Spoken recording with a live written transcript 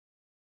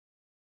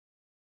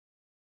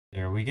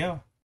There we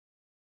go.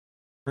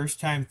 First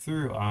time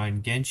through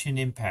on Genshin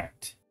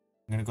Impact.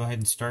 I'm gonna go ahead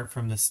and start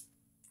from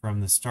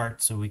the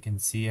start so we can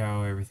see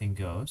how everything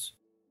goes.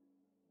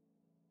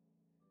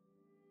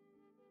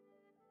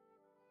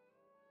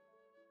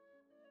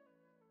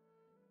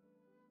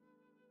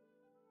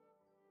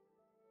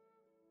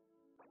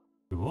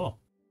 Cool.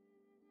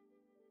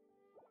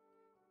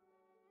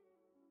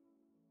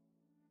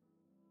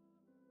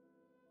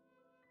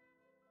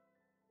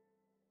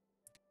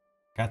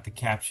 Got the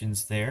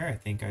captions there. I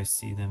think I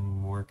see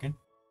them working.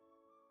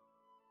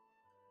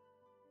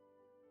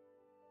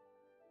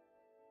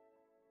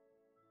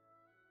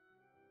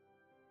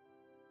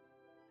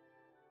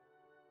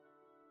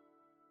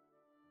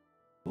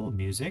 Cool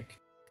music.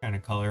 Kind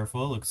of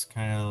colorful. Looks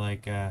kind of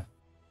like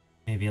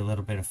maybe a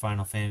little bit of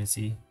Final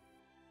Fantasy.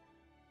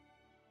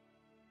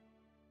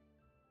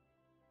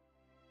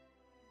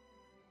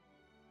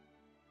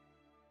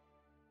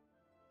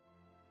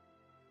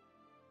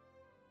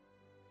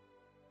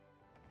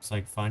 Looks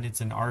like fun.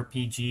 It's an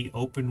RPG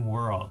open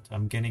world.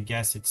 I'm gonna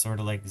guess it's sort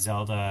of like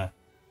Zelda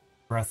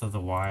Breath of the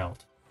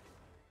Wild.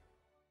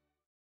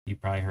 You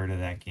probably heard of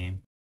that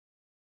game.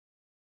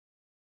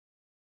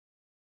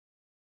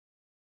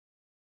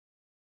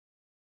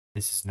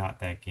 This is not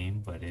that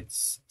game, but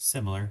it's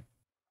similar.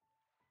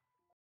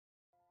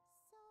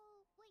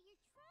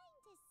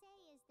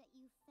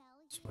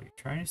 So what you're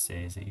trying to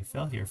say is that you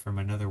fell here from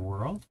another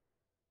world?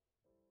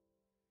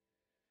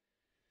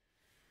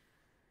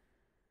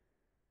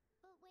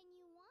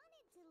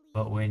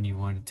 But when you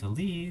wanted to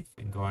leave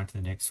and go on to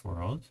the next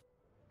world,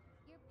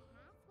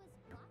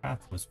 your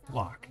path was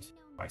blocked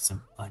by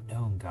some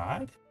unknown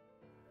god?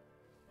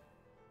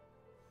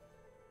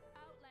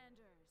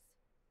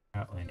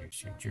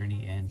 Outlanders, your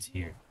journey ends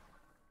here.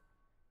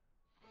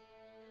 Who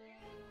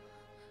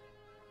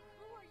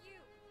are you?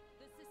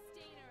 The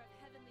sustainer of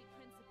heavenly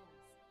principles.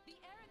 The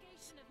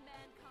arrogation of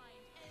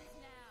mankind ends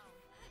now.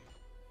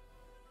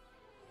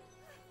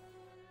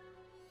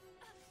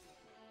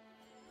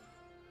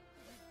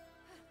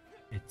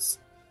 It's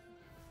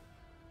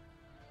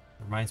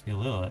reminds me a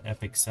little of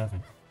Epic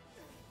 7.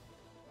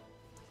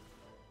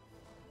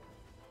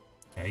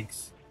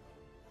 Yikes.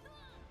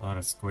 A lot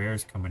of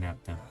squares coming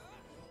at them.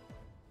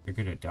 They're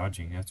good at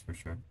dodging, that's for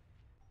sure.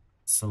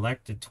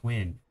 Select a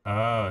twin.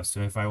 Oh,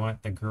 so if I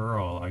want the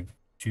girl, I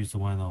choose the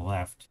one on the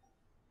left.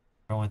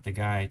 If I want the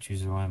guy, I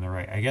choose the one on the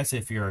right. I guess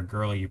if you're a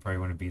girl, you probably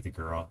want to be the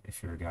girl.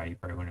 If you're a guy, you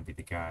probably want to be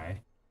the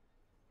guy.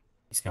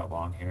 He's got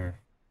long hair.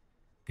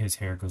 His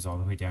hair goes all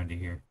the way down to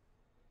here.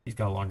 He's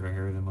got longer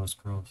hair than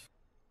most girls.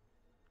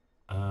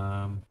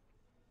 Um,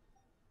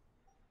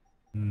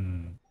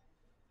 hmm.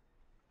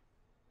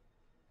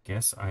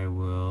 Guess I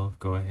will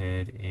go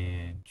ahead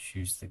and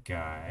choose the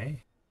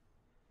guy.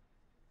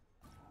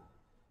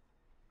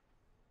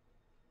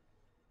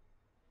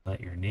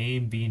 Let your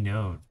name be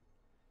known.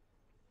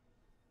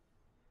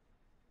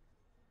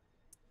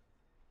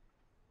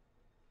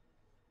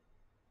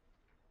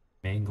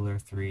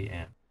 Mangler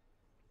 3M.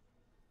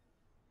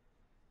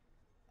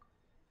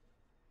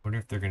 Wonder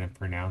if they're gonna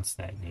pronounce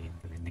that name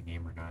during the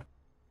game or not.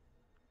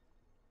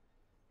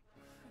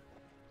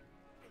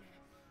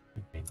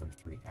 Mangler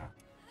 3M.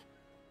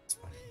 That's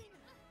funny.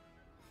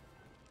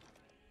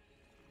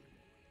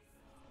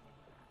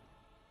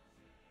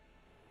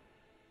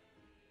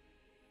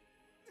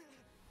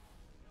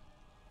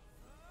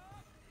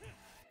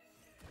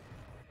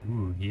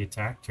 Ooh, he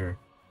attacked her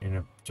in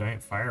a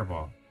giant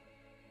fireball.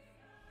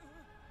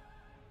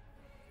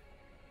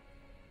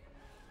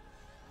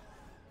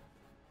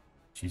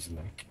 She's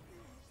like,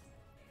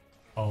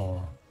 oh,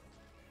 of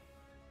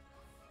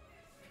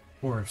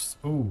course.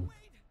 Oh,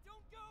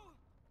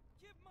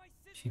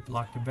 she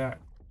blocked it back.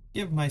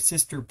 Give my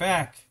sister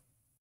back.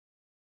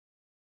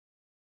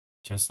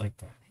 Just like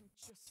that. And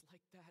just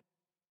like that,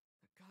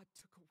 the god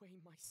took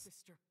away my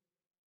sister.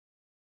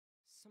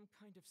 Some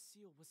kind of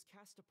seal was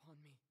cast upon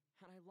me,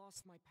 and I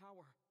lost my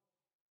power.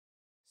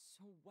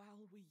 So while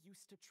we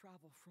used to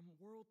travel from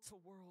world to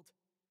world,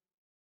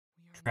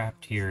 we are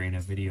Trapped now here in a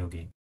trapped. video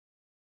game.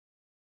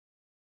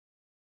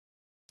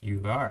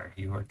 You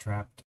are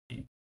trapped.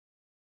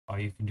 All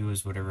you can do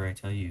is whatever I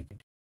tell you can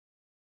do.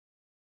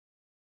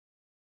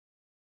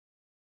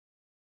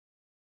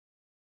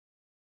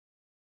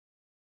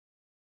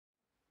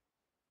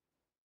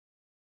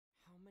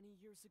 How many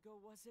years ago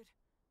was it?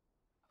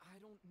 I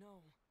don't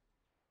know.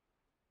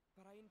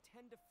 But I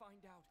intend to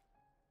find out.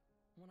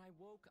 When I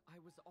woke, I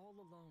was all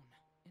alone,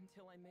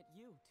 until I met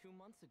you 2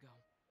 months ago.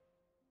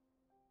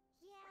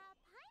 Yeah,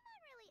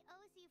 Paimon really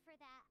owes you for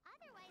that.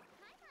 Otherwise,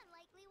 Paimon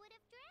likely would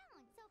have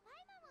drowned. So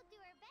Paimon will do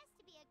her best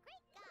to be a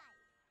great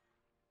guide.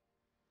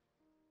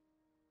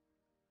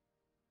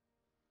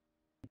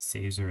 It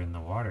saves her in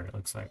the water, it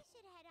looks like.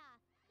 We should head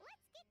off.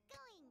 Let's get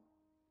going.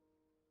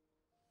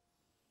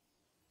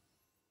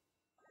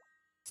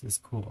 This is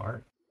cool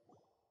art.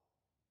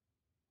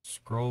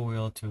 Scroll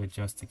wheel to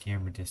adjust the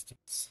camera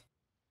distance.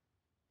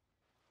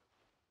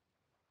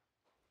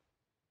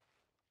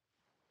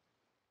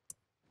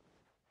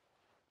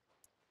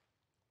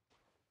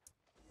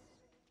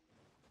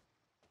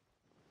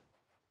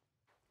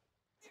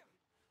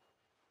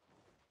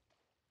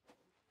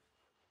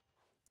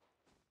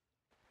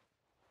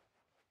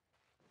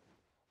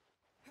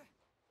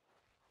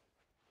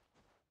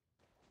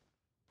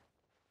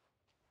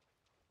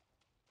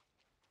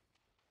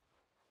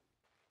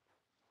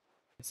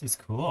 This is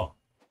cool.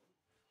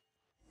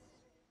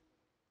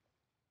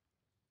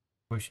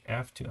 Push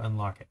F to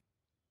unlock it.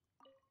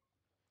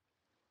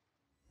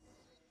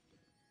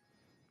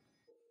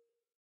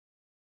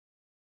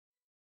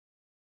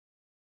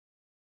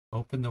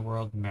 Open the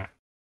world map.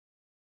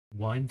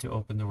 1 to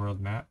open the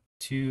world map.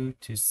 2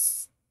 to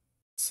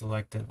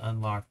select an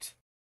unlocked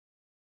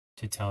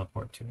to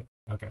teleport to it.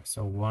 Okay,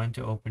 so 1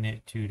 to open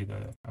it, 2 to go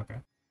there. Okay.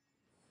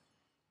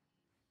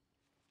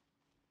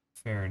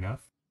 Fair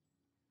enough.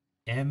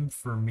 M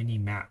for mini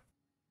map.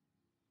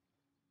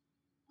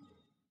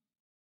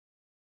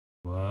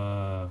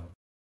 Whoa.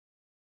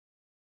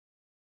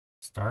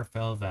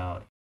 Starfell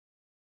Valley.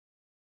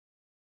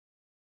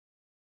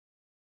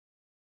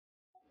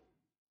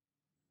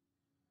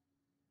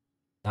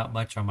 Not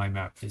much on my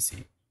map to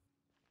see.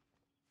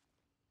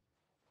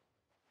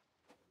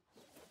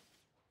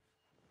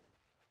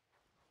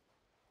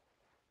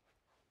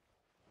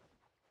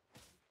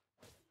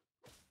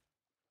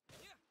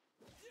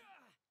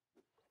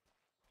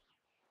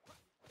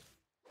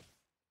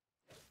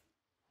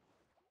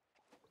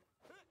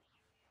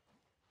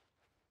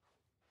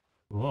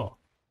 Cool.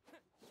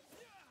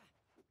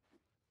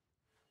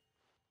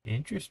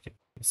 Interesting.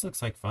 This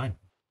looks like fun.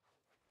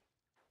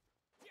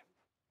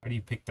 How do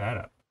you pick that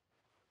up?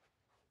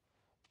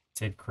 It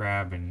said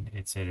crab and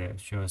it said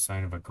show a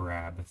sign of a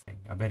grab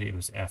thing. I bet it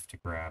was F to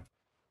grab.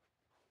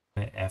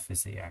 But F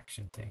is the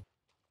action thing.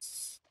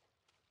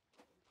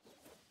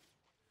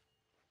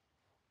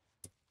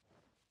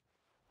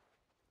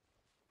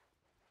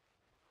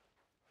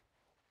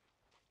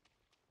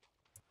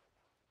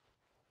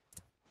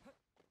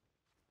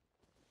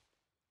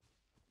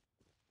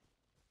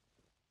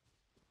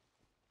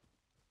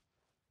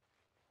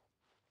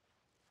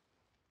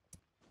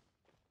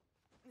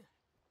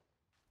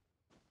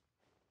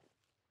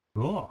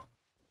 Cool.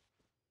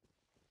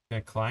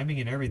 Got climbing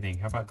and everything.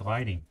 How about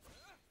gliding?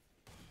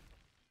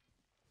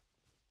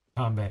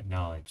 Combat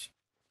knowledge.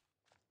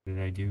 What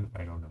did I do?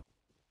 I don't know.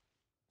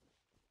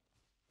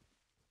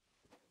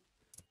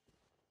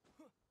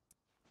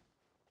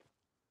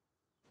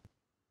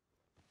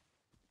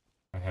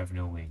 I have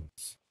no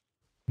wings.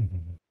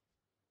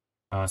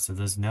 So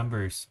those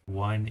numbers,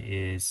 1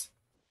 is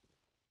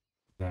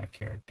that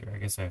character. I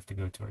guess I have to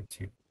go toward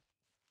 2.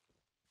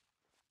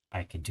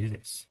 I can do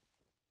this.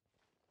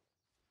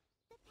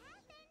 The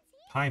path ends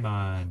here.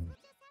 Paimon. We'll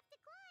just have to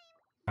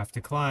climb. Have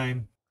to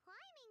climb.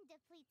 Climbing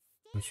depletes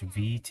Push stamina.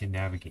 V to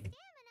navigate.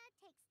 Stamina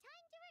takes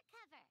time to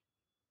recover.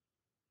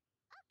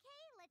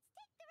 Okay, let's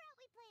take the route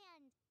we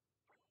planned.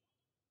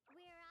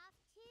 We're off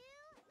to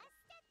a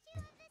statue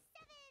of the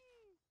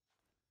seven.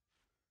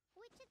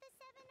 Which of the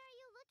seven are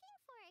you looking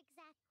for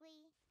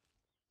exactly?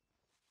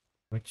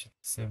 Which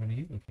 7 are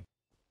you looking?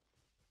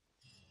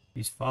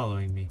 He's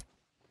following me.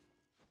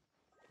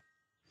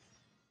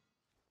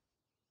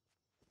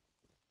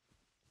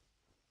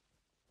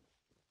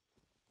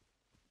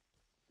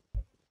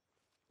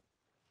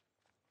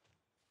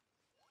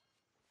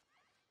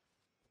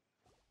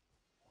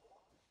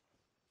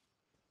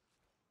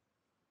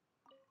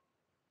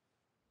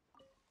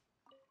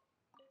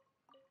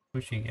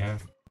 Pushing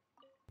F.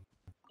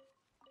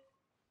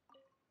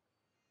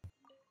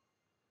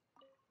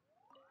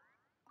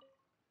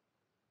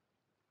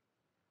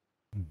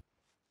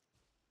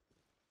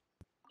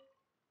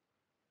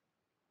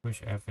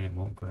 Push F and it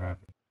won't grab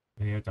it.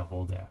 Maybe you have to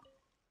hold F.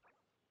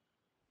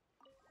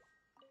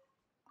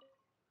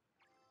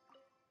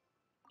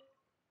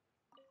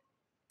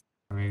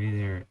 Or maybe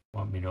they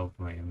want me to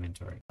open my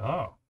inventory.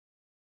 Oh.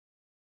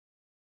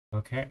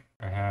 Okay.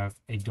 I have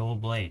a dual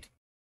blade.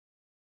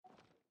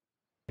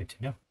 Good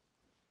to know.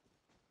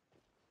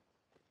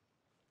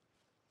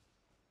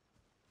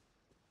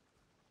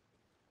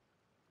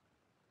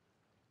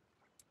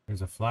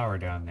 There's a flower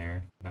down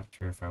there. Not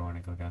sure if I want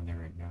to go down there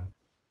right now.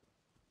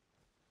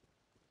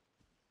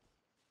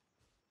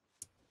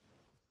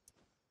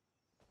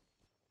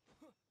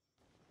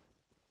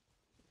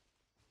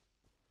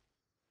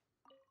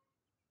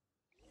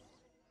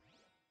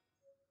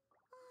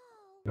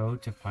 Oh, Go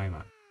to Paimon.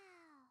 wow.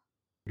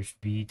 Push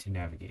B to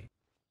navigate.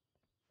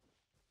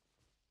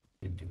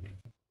 Didn't do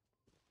anything.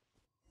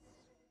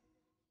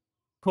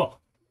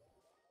 Cool.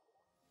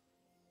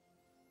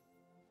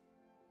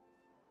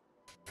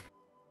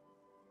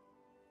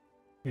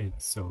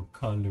 It's so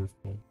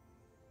colorful.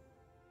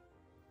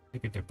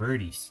 Look at the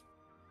birdies.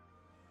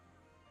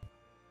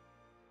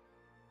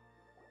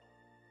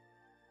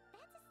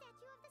 That's a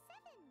statue of the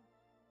seven.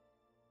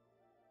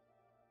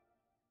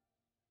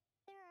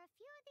 There are a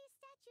few of these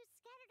statues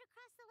scattered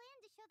across the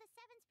land to show the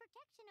seven's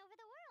protection over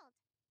the world.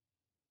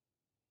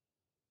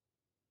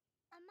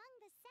 Among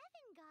the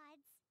seven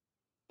gods,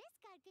 this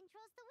god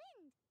controls the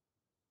wind.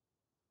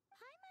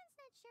 Paimon's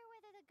not sure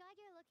whether the god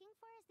you're looking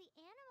for is the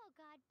animal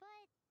god,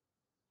 but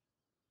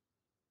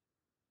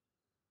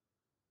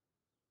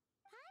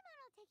Paimon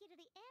will take you to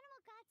the animal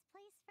god's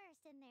place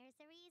first, and there's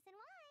a reason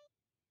why.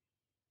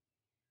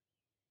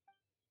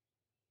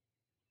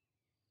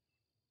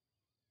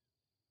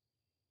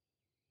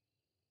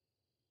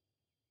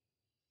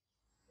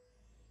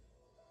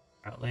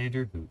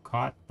 Outlander who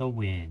caught the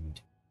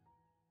wind.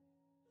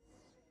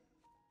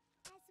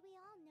 As we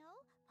all know,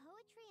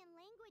 poetry and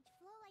language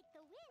flow like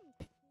the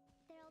wind.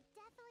 There'll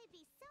definitely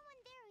be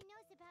someone there who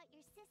knows about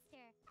your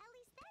sister. At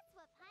least that's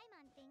what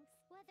Paimon thinks.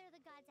 Whether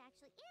the gods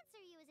actually answer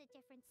you is a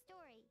different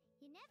story.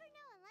 You never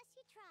know unless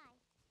you try.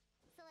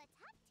 So let's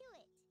hop to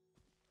it.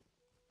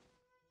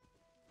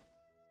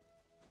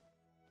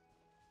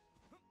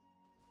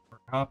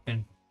 We're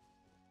hopping.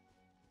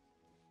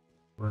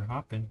 We're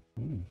hopping.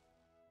 Ooh,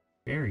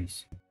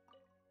 berries.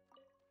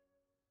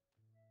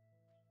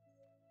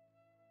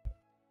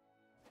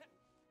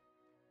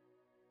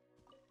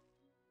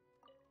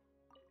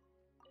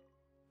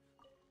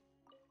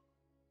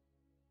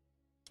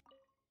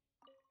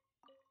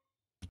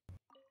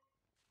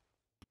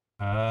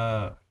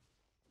 Oh,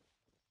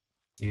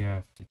 you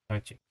have to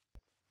touch it.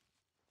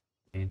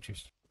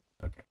 Interesting.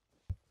 Okay,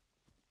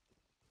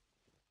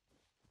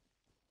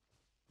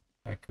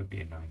 that could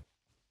be annoying.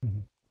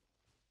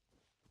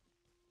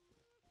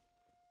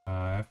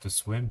 I have to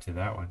swim to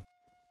that one.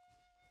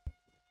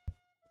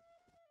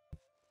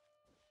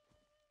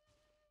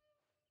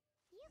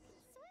 You can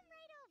swim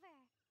right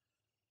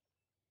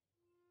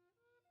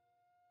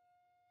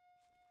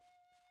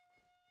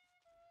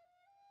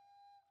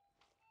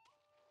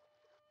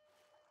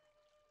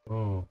over.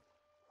 Oh,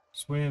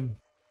 swim.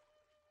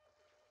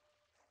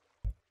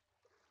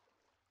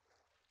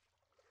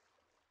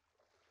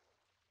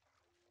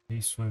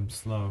 Please swim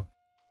slow.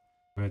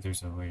 But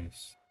there's a way to.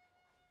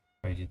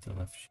 If I did the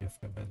left shift,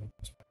 I bet it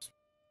was faster.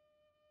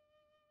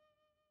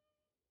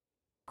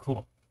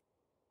 Cool.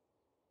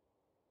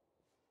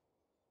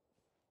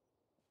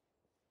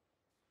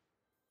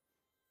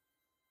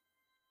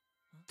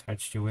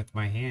 Touched it with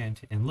my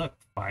hand, and look,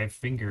 5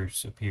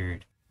 fingers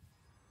appeared.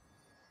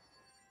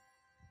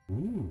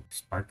 Ooh,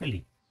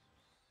 sparkly.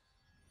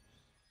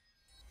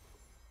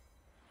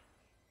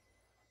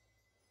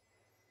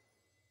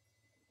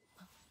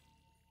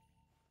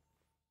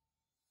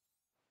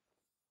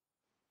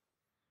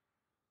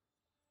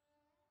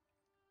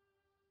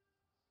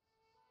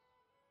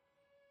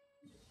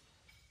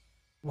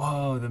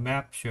 Whoa, the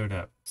map showed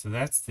up. So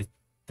that's the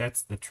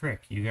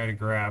trick. You got to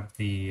grab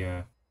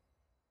the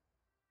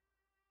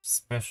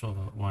special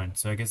one.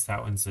 So I guess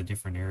that one's a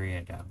different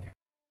area down there.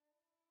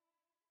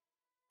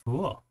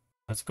 Cool.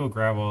 Let's go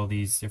grab all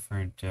these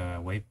different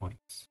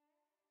waypoints.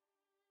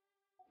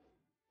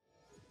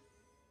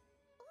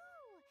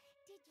 Ooh,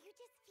 did you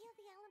just feel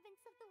the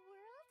elements of the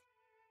world?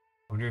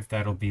 I wonder if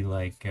that'll be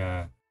like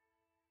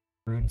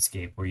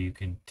RuneScape, where you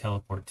can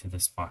teleport to the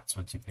spots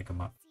once you pick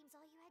them up. Seems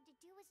all you had to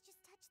do was just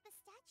touch the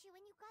statue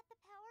and you got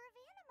the power of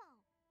Animo.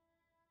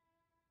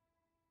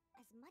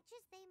 As much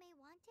as they may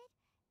want it,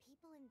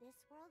 people in this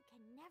world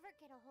can never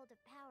get a hold of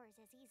powers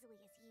as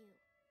easily as you.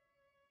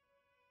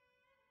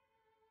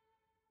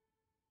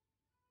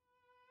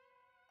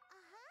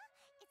 Uh-huh,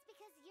 it's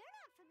because you're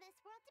not from this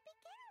world to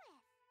begin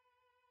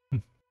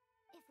with.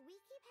 If we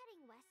keep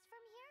heading west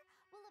from here,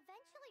 we'll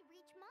eventually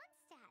reach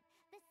Mondstadt,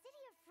 the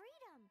city of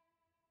freedom.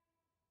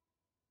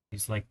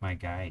 He's like my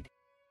guide.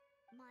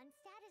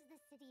 Mondstadt is the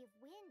city of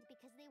wind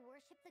because they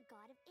worship the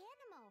god of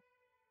Animo.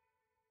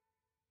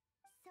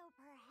 So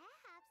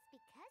perhaps,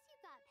 because you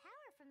got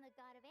power from the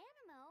god of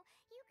Animo,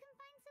 you can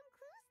find some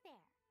clues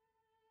there.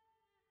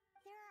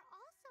 There are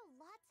also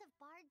lots of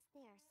bards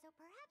there, so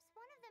perhaps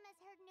one of them has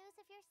heard news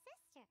of your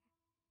sister.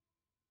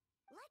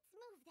 Let's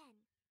move then.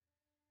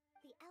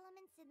 The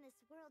elements in this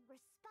world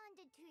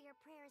responded to your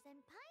prayers, and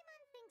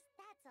Paimon thinks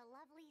that's a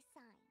lovely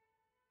sign.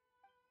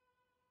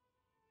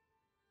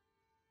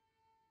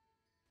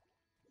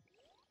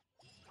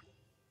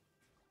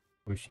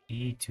 Push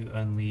E to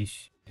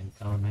unleash an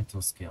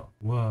elemental skill.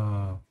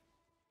 Whoa.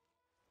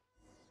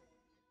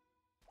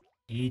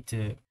 E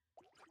to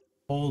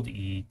hold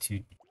E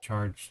to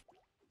charge.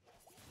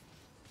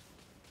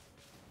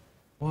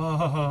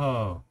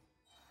 Whoa.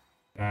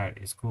 That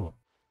is cool.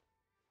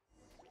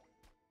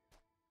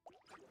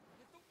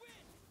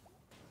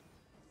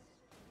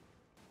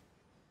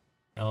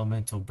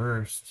 Elemental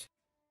burst.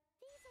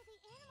 These are the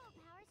animal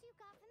powers you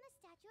got from the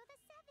Statue of the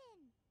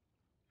Seven.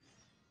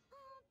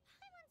 Oh,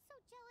 Paimon's so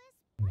jealous.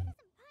 Why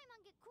doesn't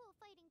Paimon get cool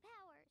fighting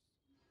powers?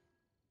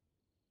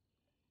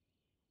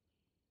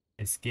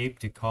 Escape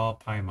to call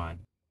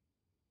Paimon.